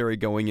necessary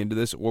going into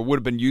this, or would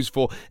have been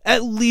useful,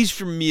 at least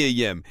from Mia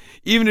Yim.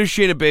 Even if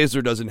Shayna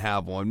Baszler doesn't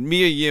have one,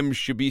 Mia Yim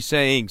should be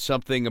saying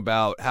something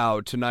about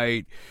how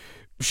tonight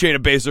Shayna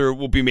Baszler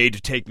will be made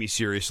to take me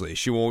seriously.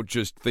 She won't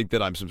just think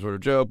that I'm some sort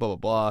of joke, blah, blah,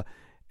 blah,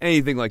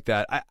 anything like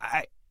that.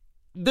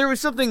 There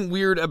was something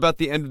weird about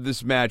the end of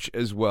this match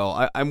as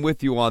well. I'm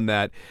with you on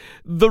that.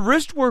 The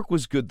wrist work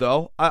was good,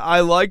 though. I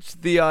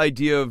liked the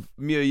idea of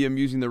Mia Yim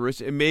using the wrist.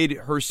 It made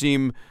her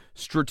seem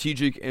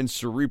strategic and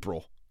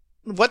cerebral.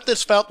 What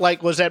this felt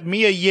like was that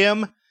Mia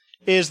Yim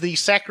is the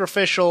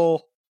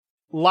sacrificial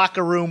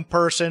locker room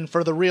person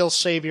for the real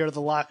savior of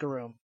the locker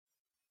room.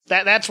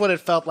 That's what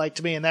it felt like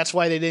to me, and that's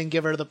why they didn't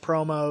give her the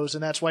promos,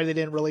 and that's why they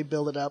didn't really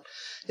build it up,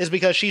 is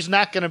because she's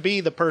not going to be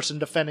the person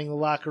defending the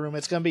locker room.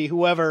 It's going to be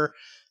whoever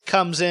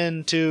comes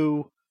in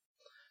to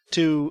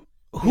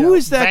who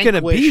is that going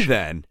to be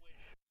then?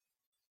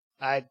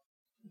 Well,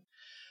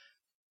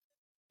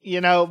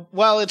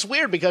 it's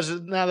weird because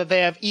now that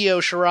they have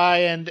Io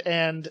Shirai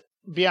and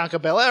Bianca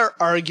Belair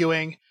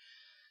arguing,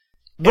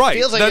 right?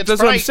 Feels like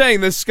That's what I'm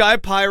saying. The Sky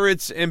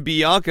Pirates and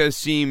Bianca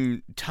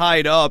seem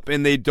tied up,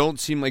 and they don't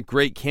seem like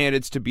great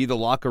candidates to be the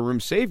locker room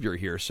savior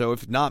here. So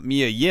if not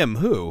Mia Yim,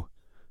 who?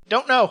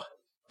 Don't know.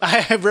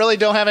 I really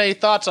don't have any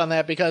thoughts on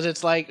that because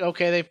it's like,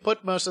 okay, they've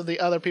put most of the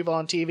other people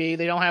on TV.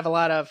 They don't have a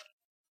lot of...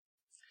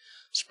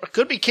 It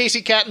could be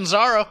Casey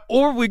Catanzaro.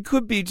 Or we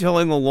could be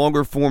telling a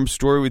longer form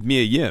story with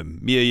Mia Yim.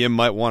 Mia Yim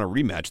might want a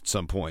rematch at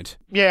some point.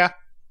 Yeah.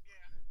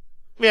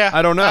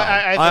 I don't know.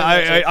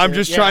 I'm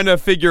just trying to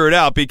figure it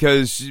out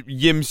because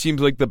Yim seems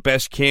like the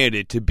best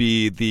candidate to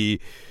be the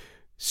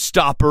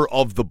stopper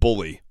of the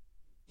bully.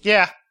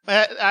 Yeah,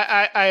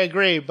 I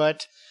agree,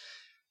 but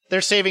they're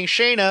saving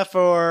Shayna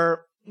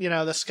for...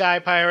 the Sky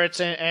Pirates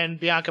and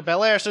Bianca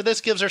Belair, so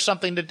this gives her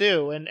something to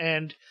do.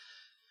 And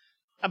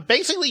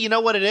basically, you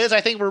know what it is?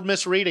 I think we're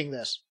misreading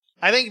this.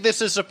 I think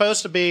this is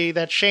supposed to be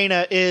that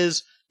Shayna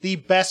is the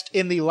best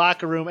in the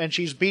locker room, and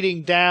she's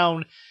beating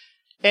down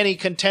any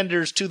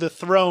contenders to the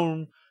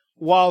throne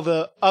while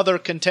the other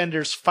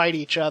contenders fight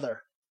each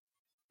other.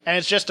 And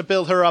it's just to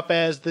build her up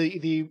as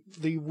the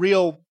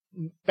real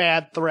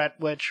bad threat,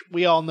 which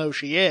we all know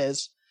she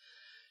is.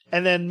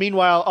 And then,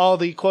 meanwhile, all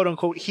the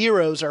quote-unquote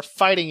heroes are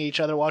fighting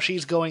each other while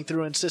she's going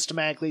through and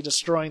systematically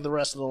destroying the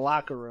rest of the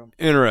locker room.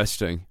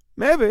 Interesting.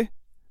 Maybe.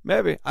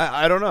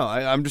 I don't know.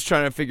 I'm just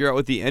trying to figure out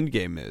what the end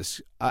game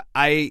is.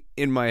 I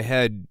in my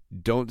head,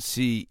 don't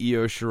see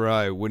Io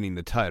Shirai winning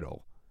the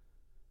title.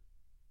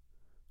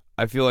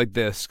 I feel like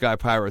the Sky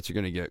Pirates are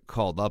going to get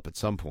called up at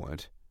some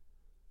point.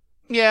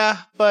 Yeah,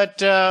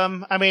 but,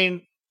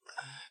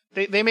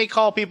 They may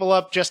call people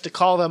up just to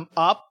call them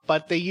up,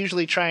 but they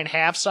usually try and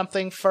have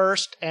something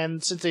first.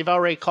 And since they've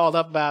already called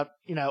up about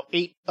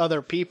 8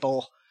 other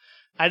people,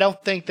 I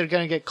don't think they're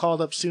going to get called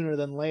up sooner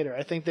than later.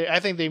 I think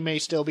they may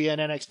still be in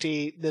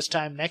NXT this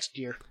time next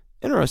year.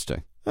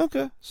 Interesting.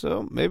 Okay,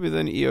 so maybe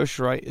then Io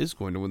Shirai is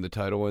going to win the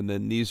title, and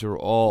then these are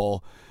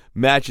all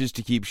matches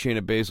to keep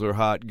Shayna Baszler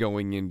hot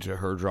going into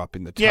her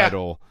dropping the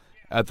title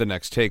at the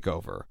next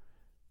takeover.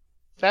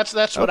 That's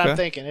what I'm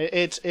thinking.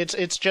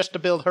 It's just to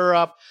build her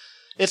up.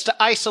 It's to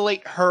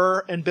isolate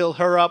her and build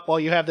her up while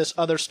you have this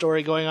other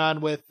story going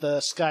on with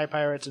the Sky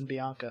Pirates and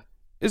Bianca.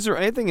 Is there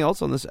anything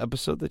else on this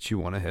episode that you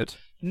want to hit?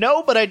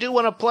 No, but I do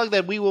want to plug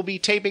that we will be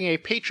taping a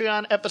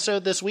Patreon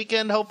episode this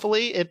weekend,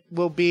 hopefully. It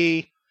will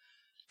be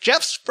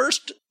Jeff's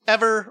first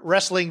ever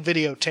wrestling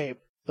videotape.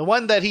 The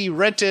one that he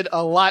rented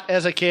a lot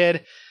as a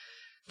kid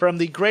from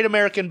the Great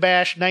American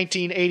Bash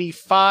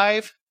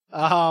 1985.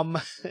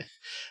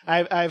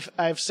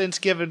 I've since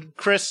given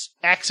Chris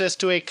access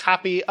to a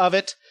copy of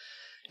it.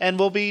 And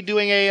we'll be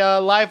doing a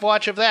live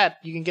watch of that.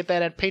 You can get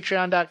that at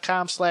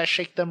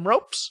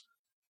patreon.com/shakethemropes.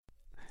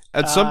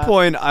 At some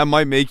point, I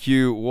might make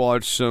you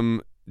watch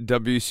some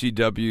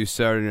WCW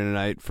Saturday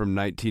Night from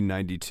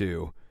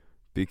 1992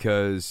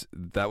 because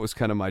that was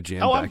kind of my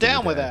jam. Oh, I'm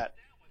down with that.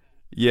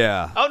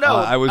 Yeah. Oh, no.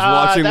 I was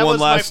watching one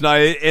last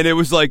night, and it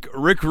was like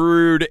Rick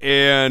Rude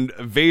and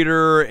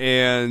Vader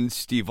and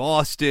Steve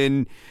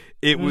Austin.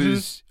 It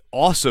was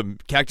awesome.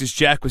 Cactus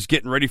Jack was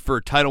getting ready for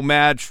a title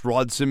match.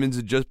 Rod Simmons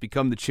had just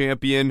become the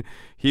champion.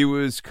 He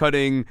was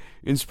cutting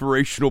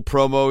inspirational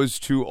promos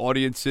to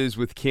audiences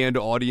with canned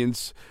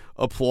audience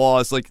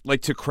applause,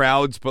 like to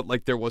crowds, but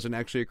like there wasn't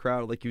actually a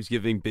crowd. Like he was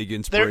giving big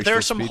inspirational There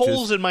are some speeches.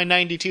 holes in my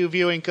 92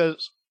 viewing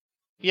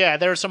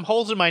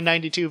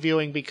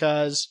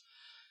because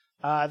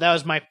that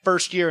was my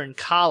first year in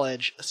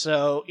college.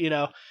 So,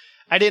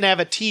 I didn't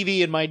have a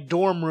TV in my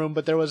dorm room,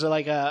 but there was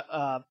like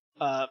a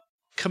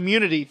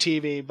community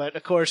TV, but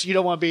of course you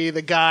don't want to be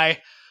the guy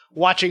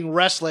watching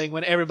wrestling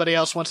when everybody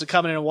else wants to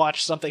come in and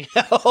watch something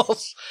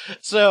else.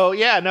 So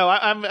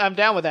I'm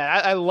down with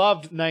that. I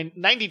loved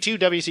 92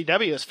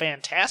 WCW is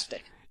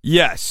fantastic.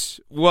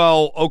 Yes.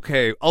 Well,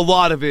 okay. A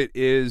lot of it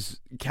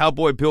is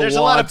Cowboy Bill Watts. There's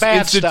a lot of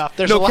bad stuff.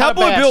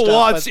 Cowboy Bill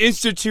Watts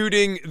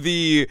instituting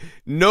the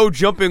no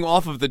jumping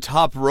off of the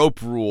top rope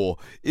rule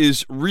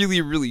is really,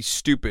 really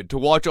stupid. To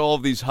watch all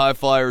of these high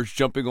flyers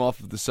jumping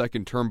off of the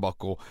second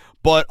turnbuckle.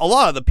 But a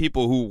lot of the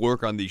people who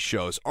work on these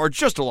shows are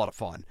just a lot of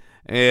fun.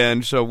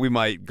 And so we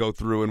might go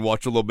through and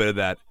watch a little bit of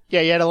that.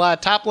 Yeah, you had a lot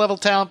of top-level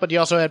talent, but you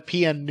also had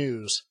PN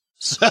News.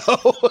 So...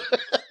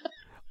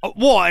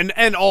 well,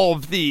 and all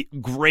of the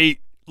great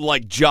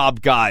like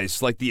job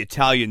guys like the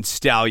Italian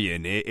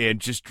Stallion and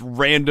just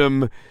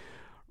random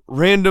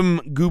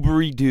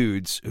goobery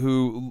dudes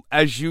who,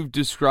 as you've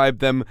described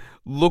them,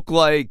 look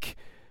like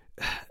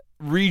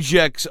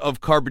rejects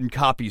of carbon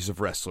copies of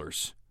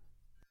wrestlers.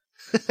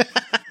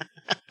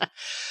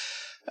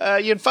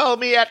 You can follow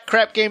me at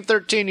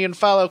CrapGame13. You can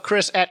follow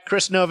Chris at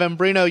Chris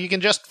Novembrino. You can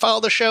just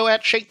follow the show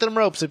at Shake Them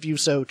Ropes if you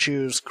so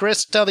choose.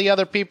 Chris, tell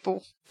the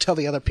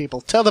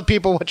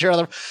people what your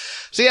other...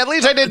 See, at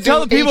least I didn't tell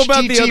the people HTTP.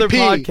 About the other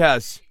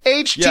podcasts.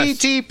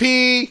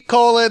 HTTP://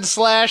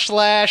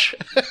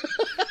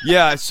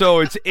 Yeah,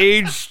 so it's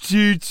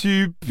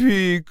http://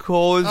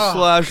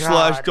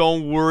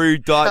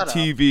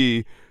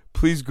 don'tworry.tv.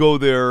 Please go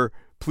there.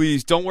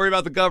 Please don't worry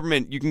about the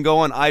government. You can go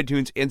on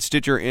iTunes and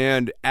Stitcher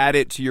and add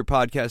it to your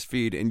podcast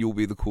feed, and you'll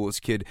be the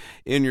coolest kid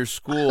in your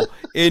school,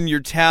 in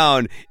your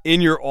town,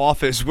 in your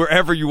office,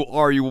 wherever you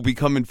are. You will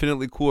become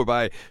infinitely cooler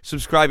by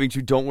subscribing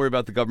to Don't Worry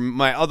About the Government.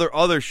 My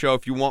other show,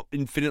 if you want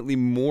infinitely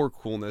more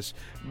coolness,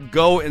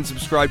 go and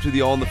subscribe to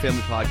the All in the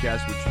Family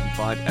podcast, which you can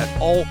find at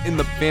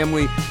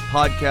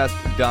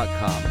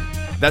allinthefamilypodcast.com.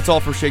 That's all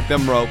for Shake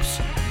Them Ropes.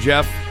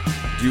 Jeff,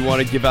 do you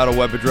want to give out a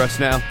web address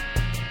now?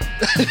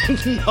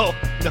 No,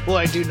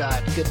 I do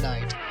not. Good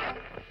night.